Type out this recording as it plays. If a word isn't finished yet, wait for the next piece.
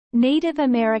Native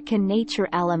American nature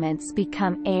elements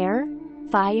become air,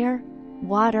 fire,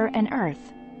 water and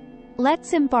earth.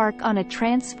 Let's embark on a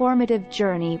transformative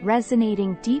journey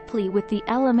resonating deeply with the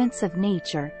elements of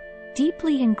nature,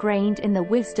 deeply ingrained in the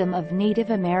wisdom of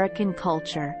Native American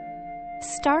culture.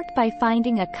 Start by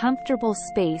finding a comfortable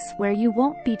space where you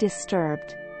won't be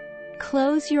disturbed.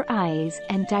 Close your eyes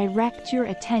and direct your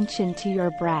attention to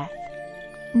your breath.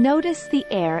 Notice the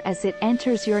air as it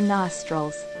enters your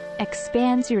nostrils,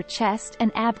 expands your chest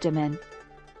and abdomen.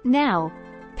 Now,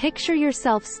 picture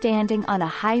yourself standing on a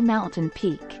high mountain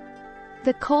peak.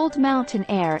 The cold mountain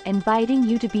air inviting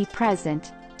you to be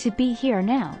present, to be here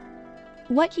now.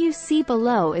 What you see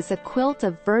below is a quilt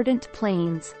of verdant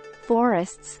plains,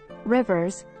 forests,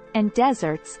 rivers, and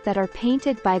deserts that are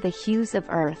painted by the hues of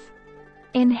earth.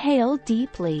 Inhale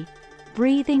deeply,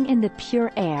 breathing in the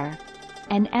pure air,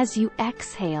 and as you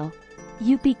exhale,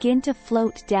 you begin to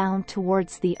float down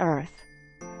towards the earth.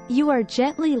 You are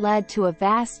gently led to a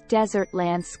vast desert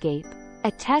landscape,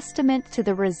 a testament to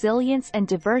the resilience and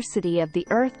diversity of the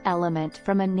earth element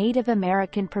from a Native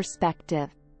American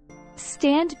perspective.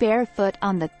 Stand barefoot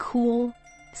on the cool,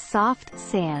 soft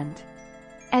sand.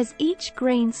 As each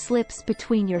grain slips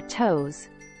between your toes,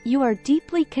 you are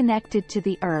deeply connected to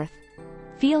the earth,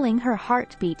 feeling her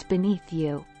heartbeat beneath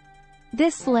you.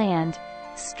 This land,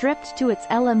 stripped to its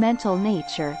elemental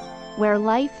nature, where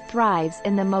life thrives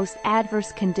in the most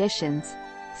adverse conditions,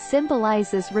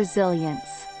 symbolizes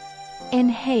resilience.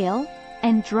 Inhale,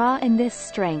 and draw in this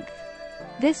strength,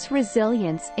 this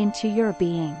resilience into your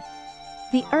being.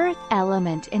 The earth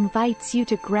element invites you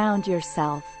to ground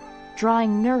yourself,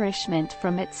 drawing nourishment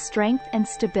from its strength and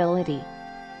stability.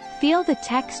 Feel the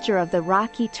texture of the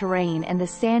rocky terrain and the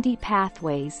sandy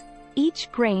pathways,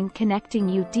 each grain connecting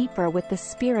you deeper with the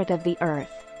spirit of the earth.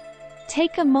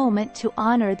 Take a moment to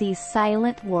honor these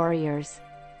silent warriors,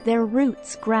 their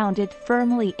roots grounded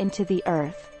firmly into the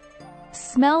earth.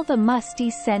 Smell the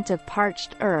musty scent of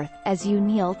parched earth as you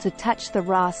kneel to touch the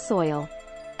raw soil,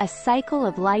 a cycle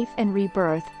of life and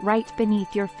rebirth right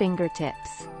beneath your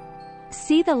fingertips.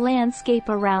 See the landscape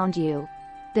around you,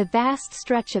 the vast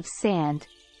stretch of sand,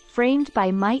 framed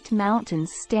by mighty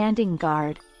mountains standing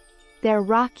guard, their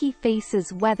rocky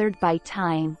faces weathered by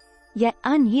time, yet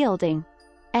unyielding,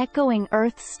 echoing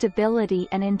Earth's stability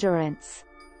and endurance.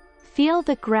 Feel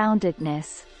the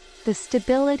groundedness, the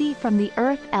stability from the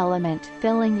earth element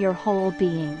filling your whole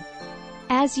being.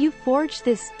 As you forge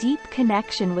this deep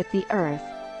connection with the earth,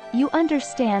 you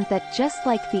understand that just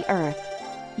like the earth,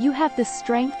 you have the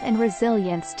strength and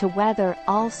resilience to weather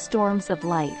all storms of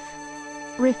life.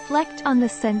 Reflect on the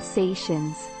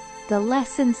sensations, the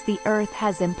lessons the earth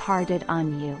has imparted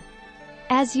on you.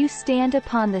 As you stand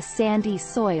upon the sandy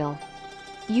soil,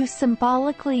 you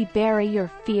symbolically bury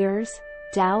your fears,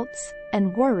 doubts,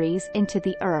 and worries into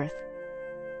the earth,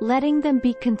 letting them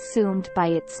be consumed by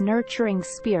its nurturing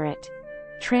spirit,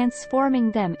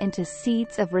 transforming them into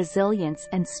seeds of resilience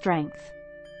and strength.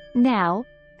 Now,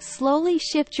 slowly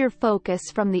shift your focus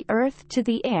from the earth to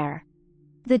the air.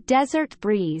 The desert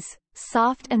breeze,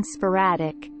 soft and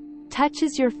sporadic,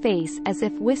 touches your face as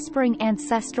if whispering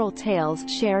ancestral tales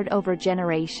shared over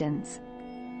generations.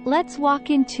 Let's walk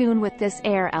in tune with this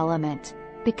air element,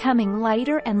 becoming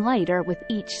lighter and lighter with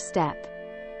each step.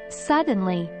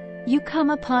 Suddenly, you come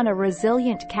upon a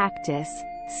resilient cactus,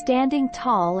 standing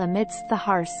tall amidst the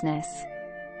harshness.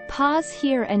 Pause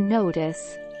here and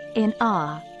notice, in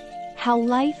awe, how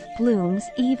life blooms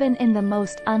even in the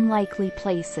most unlikely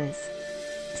places.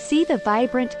 See the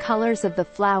vibrant colors of the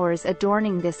flowers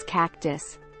adorning this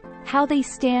cactus, how they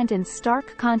stand in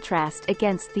stark contrast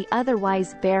against the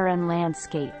otherwise barren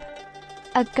landscape.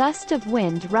 A gust of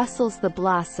wind rustles the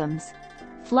blossoms,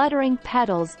 fluttering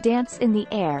petals dance in the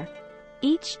air,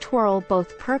 each twirl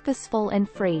both purposeful and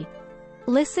free.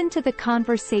 Listen to the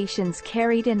conversations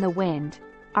carried in the wind,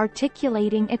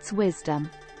 articulating its wisdom.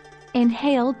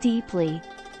 Inhale deeply,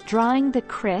 drawing the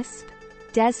crisp,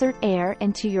 desert air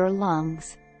into your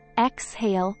lungs.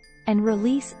 Exhale, and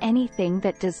release anything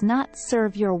that does not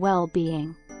serve your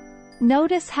well-being.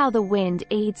 Notice how the wind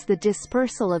aids the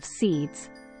dispersal of seeds,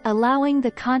 allowing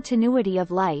the continuity of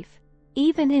life,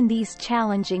 even in these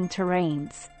challenging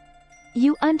terrains.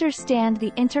 You understand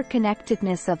the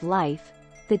interconnectedness of life,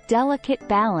 the delicate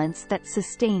balance that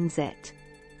sustains it.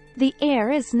 The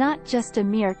air is not just a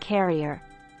mere carrier.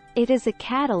 It is a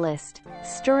catalyst,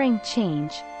 stirring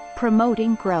change,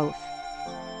 promoting growth.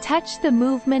 Touch the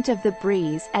movement of the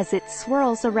breeze as it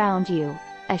swirls around you,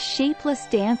 a shapeless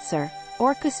dancer,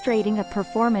 orchestrating a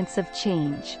performance of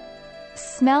change.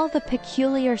 Smell the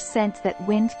peculiar scent that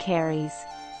wind carries,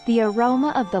 the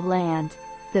aroma of the land,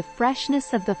 the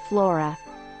freshness of the flora.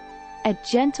 a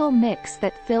gentle mix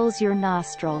that fills your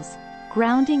nostrils,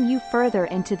 grounding you further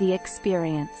into the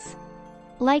experience.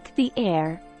 Like the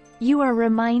air, you are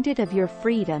reminded of your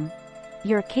freedom,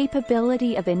 your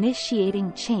capability of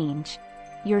initiating change,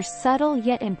 your subtle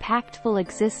yet impactful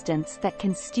existence that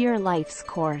can steer life's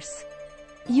course.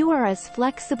 You are as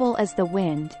flexible as the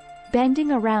wind,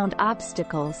 bending around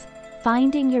obstacles,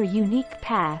 finding your unique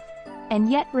path,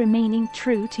 and yet remaining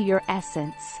true to your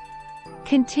essence.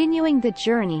 Continuing the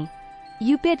journey,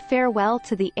 you bid farewell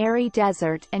to the airy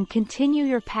desert and continue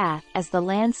your path as the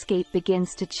landscape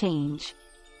begins to change.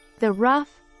 The rough,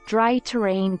 dry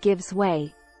terrain gives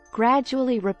way,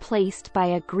 gradually replaced by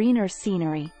a greener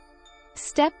scenery.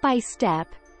 Step by step,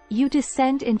 you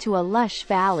descend into a lush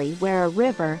valley where a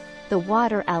river, the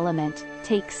water element,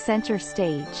 takes center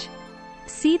stage.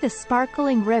 See the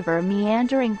sparkling river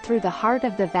meandering through the heart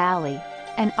of the valley,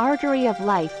 an artery of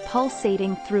life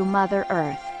pulsating through Mother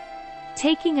Earth.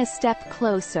 Taking a step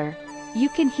closer, you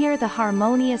can hear the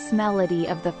harmonious melody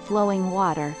of the flowing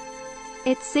water.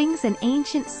 It sings an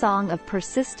ancient song of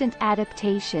persistent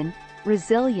adaptation,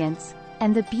 resilience,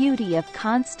 and the beauty of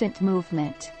constant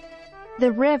movement.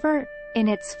 The river, in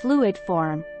its fluid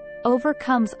form,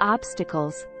 overcomes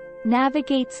obstacles,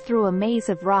 navigates through a maze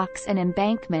of rocks and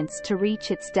embankments to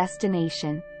reach its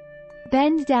destination.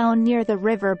 Bend down near the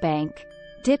riverbank,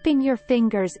 dipping your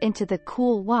fingers into the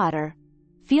cool water.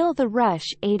 Feel the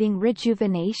rush aiding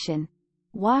rejuvenation,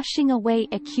 washing away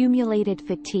accumulated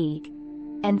fatigue,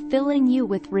 and filling you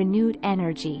with renewed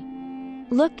energy.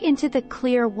 Look into the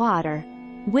clear water,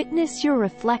 witness your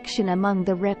reflection among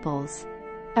the ripples,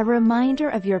 a reminder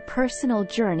of your personal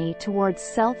journey towards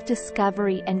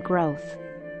self-discovery and growth.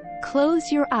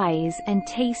 Close your eyes and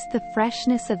taste the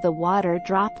freshness of the water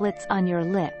droplets on your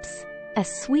lips, a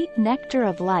sweet nectar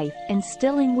of life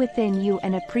instilling within you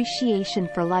an appreciation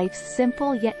for life's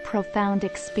simple yet profound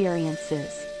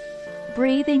experiences.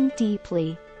 Breathing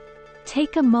deeply.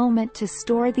 Take a moment to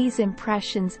store these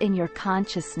impressions in your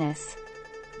consciousness.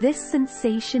 This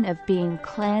sensation of being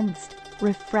cleansed,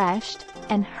 refreshed,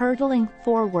 and hurtling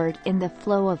forward in the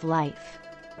flow of life.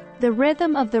 The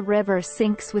rhythm of the river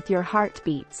syncs with your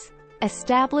heartbeats,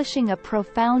 establishing a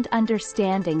profound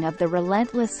understanding of the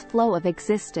relentless flow of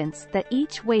existence that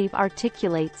each wave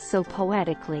articulates so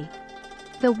poetically.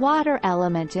 The water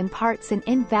element imparts an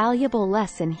invaluable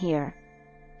lesson here.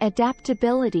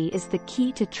 Adaptability is the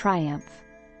key to triumph.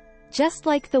 Just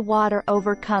like the water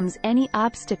overcomes any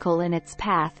obstacle in its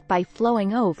path by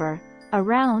flowing over,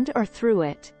 around or through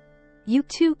it, you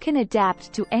too can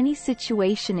adapt to any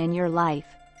situation in your life,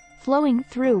 flowing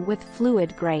through with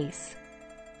fluid grace.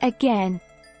 Again,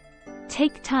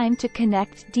 take time to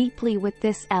connect deeply with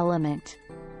this element.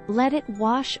 Let it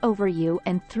wash over you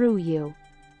and through you,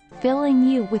 filling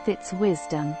you with its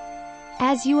wisdom.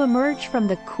 As you emerge from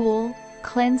the cool,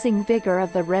 cleansing vigor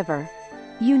of the river,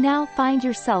 you now find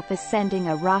yourself ascending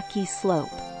a rocky slope.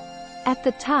 At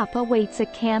the top awaits a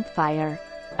campfire,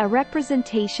 a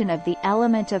representation of the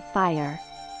element of fire.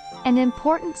 An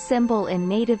important symbol in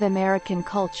Native American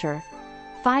culture,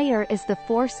 fire is the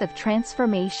force of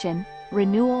transformation,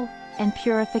 renewal, and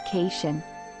purification.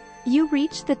 You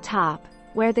reach the top,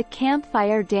 where the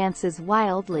campfire dances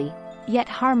wildly, yet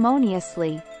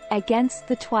harmoniously, against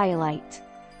the twilight.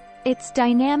 Its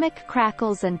dynamic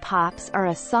crackles and pops are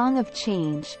a song of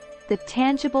change, the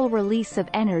tangible release of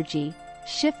energy,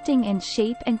 shifting in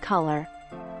shape and color.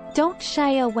 Don't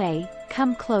shy away,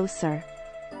 come closer.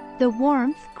 The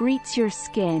warmth greets your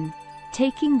skin,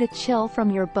 taking the chill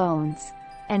from your bones,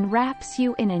 and wraps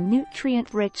you in a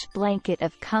nutrient-rich blanket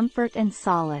of comfort and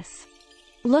solace.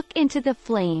 Look into the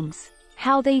flames,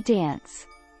 how they dance.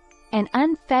 An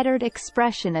unfettered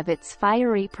expression of its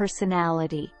fiery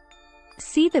personality.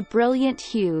 See the brilliant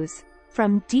hues,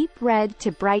 from deep red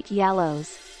to bright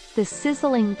yellows, the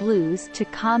sizzling blues to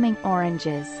calming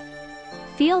oranges.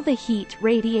 Feel the heat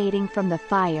radiating from the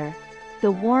fire,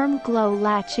 the warm glow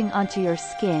latching onto your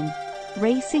skin,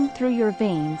 racing through your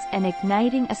veins and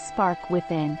igniting a spark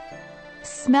within.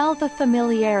 Smell the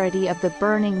familiarity of the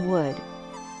burning wood,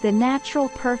 the natural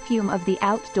perfume of the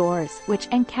outdoors which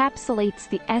encapsulates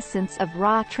the essence of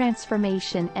raw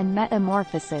transformation and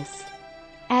metamorphosis.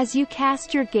 As you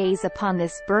cast your gaze upon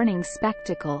this burning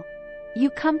spectacle, you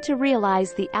come to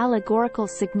realize the allegorical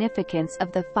significance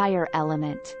of the fire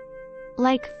element.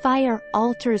 Like fire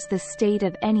alters the state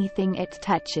of anything it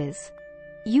touches,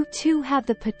 you too have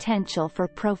the potential for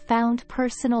profound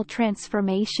personal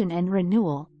transformation and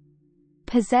renewal.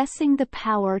 Possessing the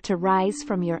power to rise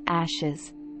from your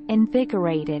ashes,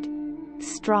 invigorated,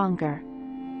 stronger.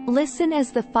 Listen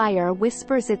as the fire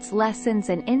whispers its lessons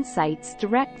and insights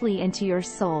directly into your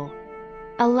soul.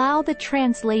 Allow the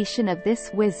translation of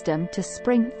this wisdom to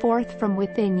spring forth from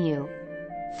within you,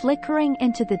 flickering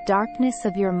into the darkness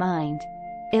of your mind,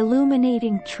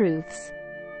 illuminating truths,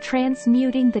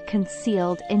 transmuting the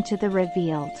concealed into the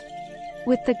revealed.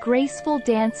 With the graceful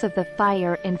dance of the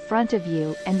fire in front of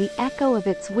you and the echo of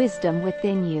its wisdom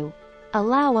within you,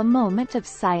 allow a moment of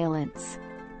silence.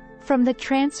 From the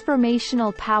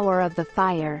transformational power of the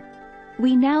fire,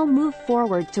 we now move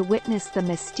forward to witness the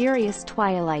mysterious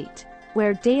twilight,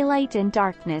 where daylight and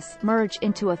darkness merge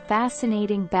into a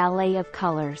fascinating ballet of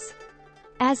colors.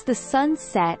 As the sun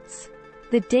sets,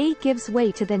 the day gives way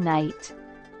to the night,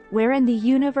 wherein the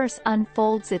universe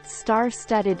unfolds its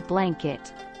star-studded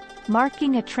blanket,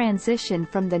 marking a transition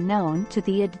from the known to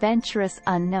the adventurous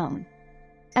unknown.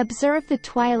 Observe the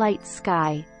twilight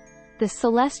sky, the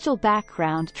celestial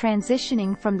background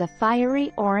transitioning from the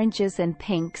fiery oranges and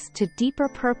pinks to deeper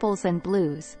purples and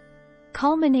blues,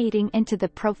 culminating into the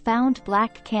profound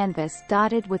black canvas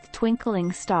dotted with twinkling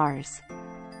stars.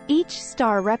 Each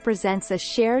star represents a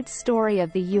shared story of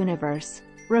the universe,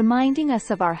 reminding us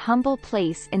of our humble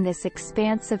place in this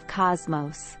expansive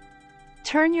cosmos.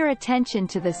 Turn your attention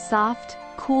to the soft,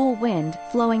 cool wind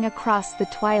flowing across the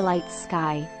twilight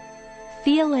sky.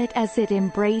 Feel it as it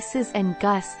embraces and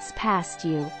gusts past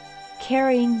you,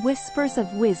 carrying whispers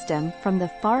of wisdom from the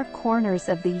far corners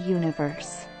of the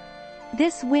universe.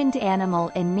 This wind animal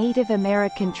in Native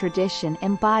American tradition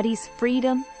embodies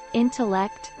freedom,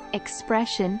 intellect,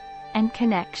 expression, and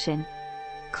connection.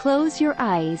 Close your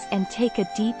eyes and take a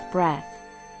deep breath.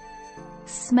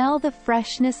 Smell the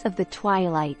freshness of the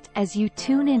twilight as you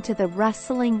tune into the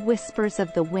rustling whispers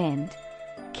of the wind,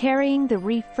 carrying the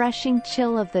refreshing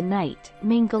chill of the night,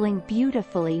 mingling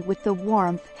beautifully with the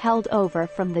warmth held over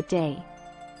from the day.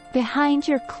 Behind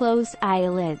your closed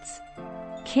eyelids,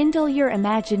 kindle your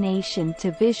imagination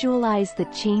to visualize the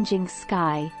changing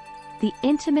sky, the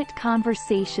intimate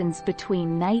conversations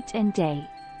between night and day.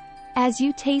 As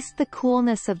you taste the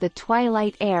coolness of the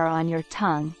twilight air on your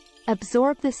tongue,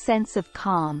 absorb the sense of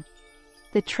calm,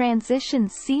 the transition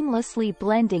seamlessly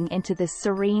blending into the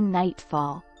serene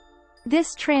nightfall.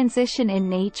 This transition in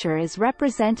nature is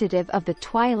representative of the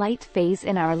twilight phase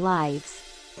in our lives,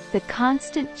 the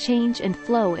constant change and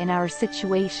flow in our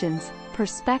situations,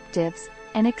 perspectives,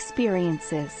 and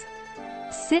experiences.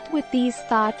 Sit with these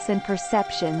thoughts and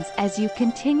perceptions as you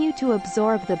continue to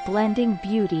absorb the blending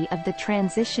beauty of the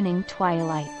transitioning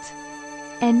twilight.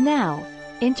 And now,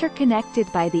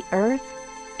 interconnected by the earth,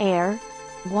 air,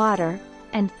 water,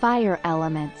 and fire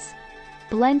elements,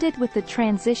 blended with the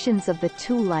transitions of the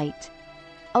two light,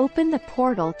 open the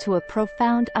portal to a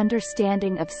profound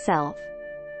understanding of self,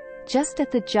 just at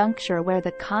the juncture where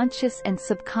the conscious and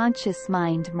subconscious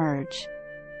mind merge.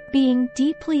 Being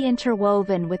deeply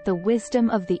interwoven with the wisdom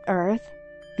of the earth,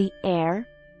 the air,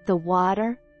 the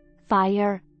water,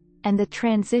 fire, and the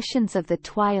transitions of the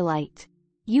twilight,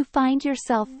 you find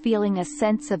yourself feeling a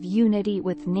sense of unity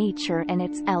with nature and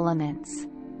its elements.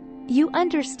 You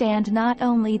understand not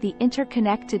only the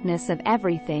interconnectedness of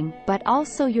everything but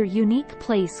also your unique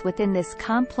place within this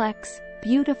complex,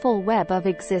 beautiful web of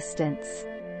existence.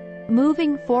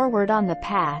 Moving forward on the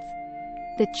path,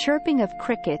 the chirping of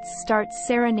crickets starts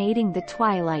serenading the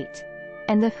twilight,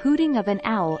 and the hooting of an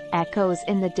owl echoes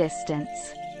in the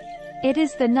distance. It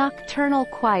is the nocturnal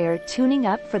choir tuning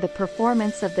up for the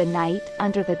performance of the night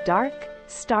under the dark,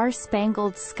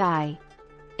 star-spangled sky.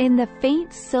 In the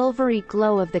faint silvery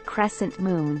glow of the crescent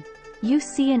moon, you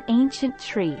see an ancient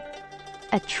tree,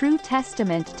 a true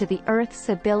testament to the earth's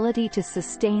ability to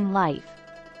sustain life,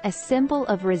 a symbol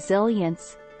of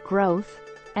resilience, growth,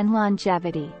 and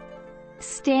longevity.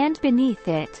 Stand beneath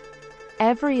it,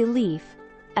 every leaf,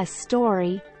 a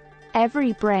story,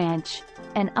 every branch,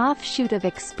 an offshoot of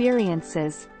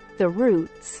experiences, the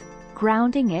roots,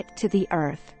 grounding it to the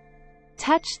earth.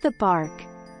 Touch the bark,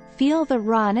 feel the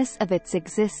rawness of its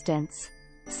existence,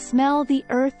 smell the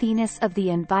earthiness of the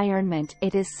environment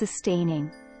it is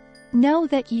sustaining. Know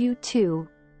that you, too,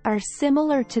 are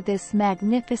similar to this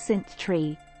magnificent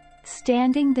tree,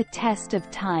 standing the test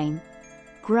of time,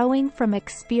 growing from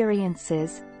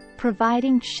experiences,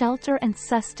 providing shelter and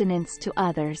sustenance to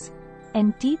others,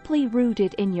 and deeply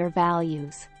rooted in your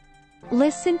values.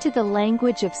 Listen to the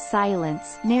language of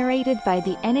silence narrated by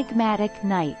the enigmatic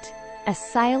night, a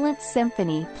silent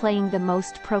symphony playing the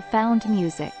most profound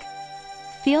music.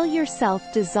 Feel yourself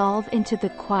dissolve into the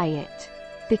quiet,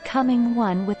 becoming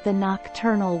one with the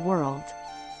nocturnal world.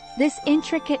 This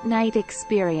intricate night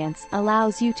experience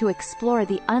allows you to explore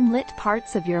the unlit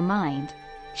parts of your mind,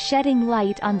 shedding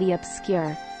light on the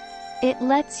obscure. It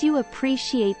lets you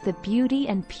appreciate the beauty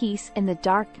and peace in the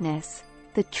darkness,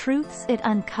 the truths it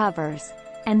uncovers,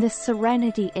 and the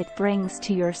serenity it brings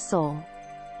to your soul.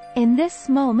 In this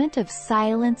moment of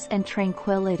silence and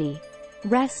tranquility,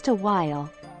 rest a while.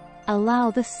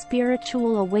 Allow the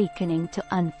spiritual awakening to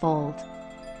unfold.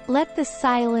 Let the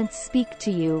silence speak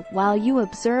to you while you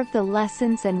observe the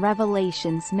lessons and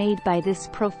revelations made by this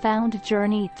profound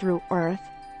journey through earth,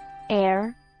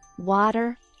 air,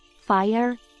 water,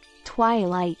 fire,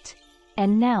 twilight,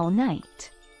 and now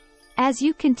night. As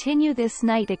you continue this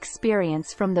night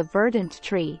experience from the verdant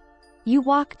tree, you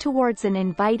walk towards an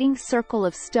inviting circle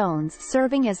of stones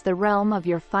serving as the realm of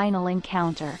your final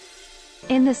encounter.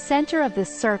 In the center of the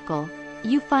circle,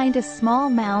 you find a small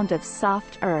mound of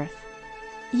soft earth.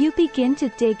 You begin to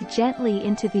dig gently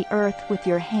into the earth with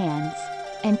your hands,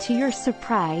 and to your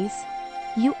surprise,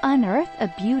 you unearth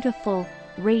a beautiful,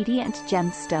 radiant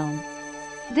gemstone.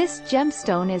 This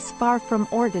gemstone is far from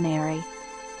ordinary.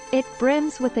 It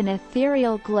brims with an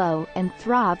ethereal glow and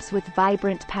throbs with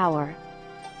vibrant power.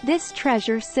 This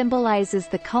treasure symbolizes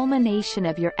the culmination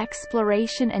of your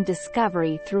exploration and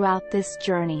discovery throughout this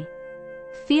journey.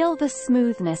 Feel the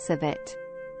smoothness of it.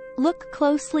 Look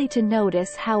closely to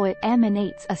notice how it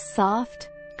emanates a soft,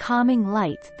 calming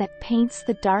light that paints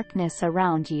the darkness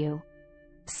around you.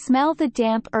 Smell the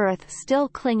damp earth still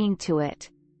clinging to it,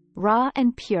 raw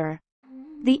and pure.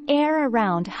 The air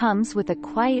around hums with a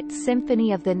quiet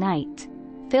symphony of the night,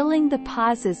 filling the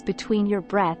pauses between your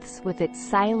breaths with its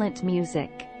silent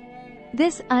music.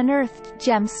 This unearthed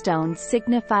gemstone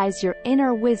signifies your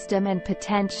inner wisdom and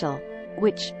potential,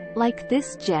 which, like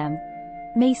this gem,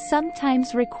 may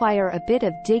sometimes require a bit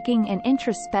of digging and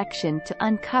introspection to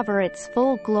uncover its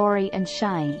full glory and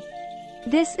shine.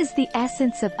 This is the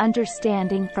essence of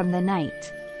understanding from the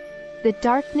night. The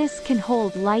darkness can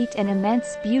hold light and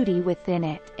immense beauty within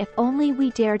it if only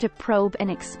we dare to probe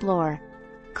and explore.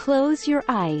 Close your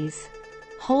eyes,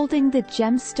 holding the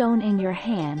gemstone in your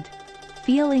hand,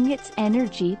 feeling its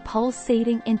energy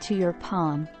pulsating into your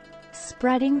palm,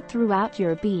 spreading throughout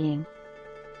your being,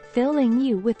 filling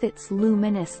you with its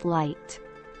luminous light.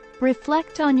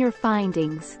 Reflect on your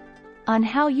findings, on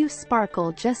how you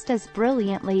sparkle just as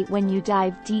brilliantly when you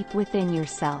dive deep within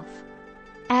yourself.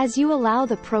 As you allow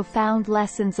the profound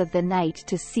lessons of the night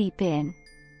to seep in,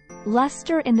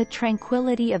 luster in the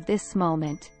tranquility of this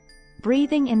moment,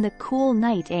 breathing in the cool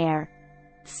night air,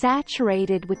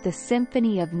 saturated with the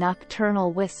symphony of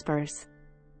nocturnal whispers.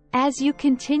 As you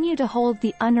continue to hold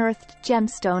the unearthed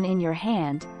gemstone in your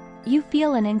hand, you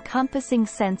feel an encompassing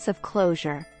sense of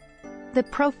closure. The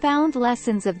profound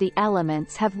lessons of the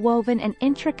elements have woven an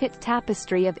intricate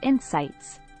tapestry of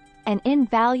insights, an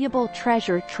invaluable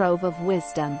treasure trove of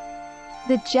wisdom.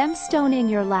 The gemstone in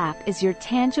your lap is your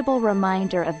tangible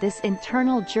reminder of this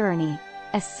internal journey,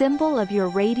 a symbol of your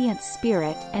radiant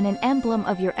spirit and an emblem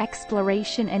of your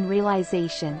exploration and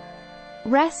realization.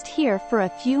 Rest here for a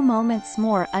few moments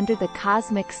more under the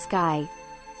cosmic sky,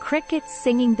 crickets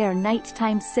singing their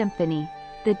nighttime symphony,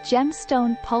 the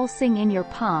gemstone pulsing in your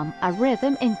palm, a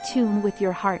rhythm in tune with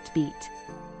your heartbeat.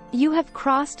 You have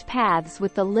crossed paths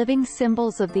with the living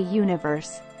symbols of the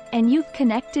universe, and you've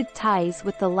connected ties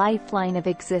with the lifeline of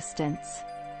existence.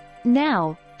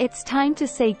 Now, it's time to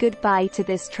say goodbye to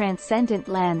this transcendent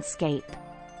landscape.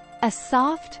 A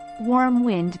soft, warm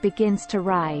wind begins to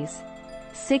rise,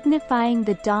 signifying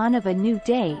the dawn of a new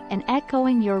day and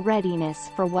echoing your readiness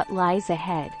for what lies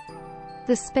ahead.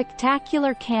 The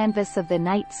spectacular canvas of the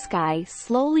night sky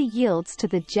slowly yields to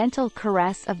the gentle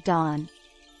caress of dawn.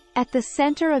 At the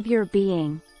center of your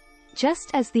being,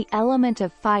 just as the element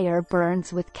of fire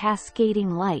burns with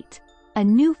cascading light, a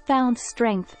newfound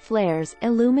strength flares,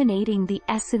 illuminating the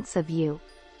essence of you,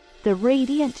 the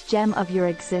radiant gem of your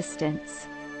existence.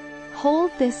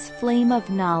 Hold this flame of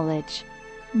knowledge,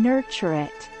 nurture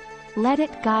it, let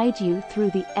it guide you through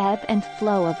the ebb and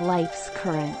flow of life's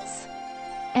currents.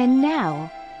 And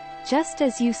now, just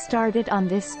as you started on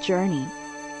this journey,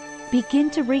 begin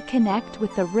to reconnect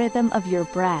with the rhythm of your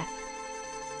breath.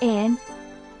 In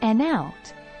and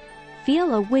out.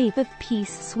 Feel a wave of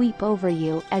peace sweep over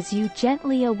you as you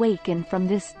gently awaken from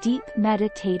this deep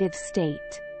meditative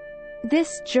state.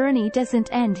 This journey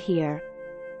doesn't end here.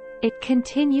 It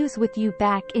continues with you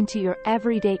back into your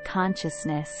everyday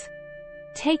consciousness.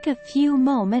 Take a few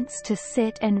moments to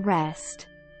sit and rest,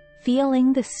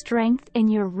 feeling the strength in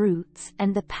your roots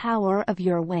and the power of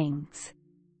your wings.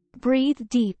 Breathe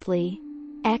deeply,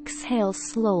 exhale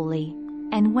slowly,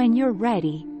 and when you're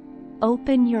ready,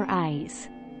 open your eyes.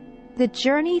 The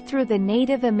journey through the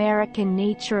Native American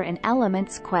nature and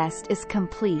elements quest is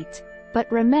complete,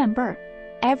 but remember,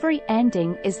 every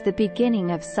ending is the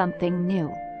beginning of something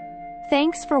new.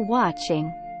 Thanks for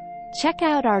watching. Check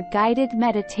out our guided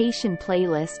meditation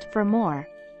playlist for more.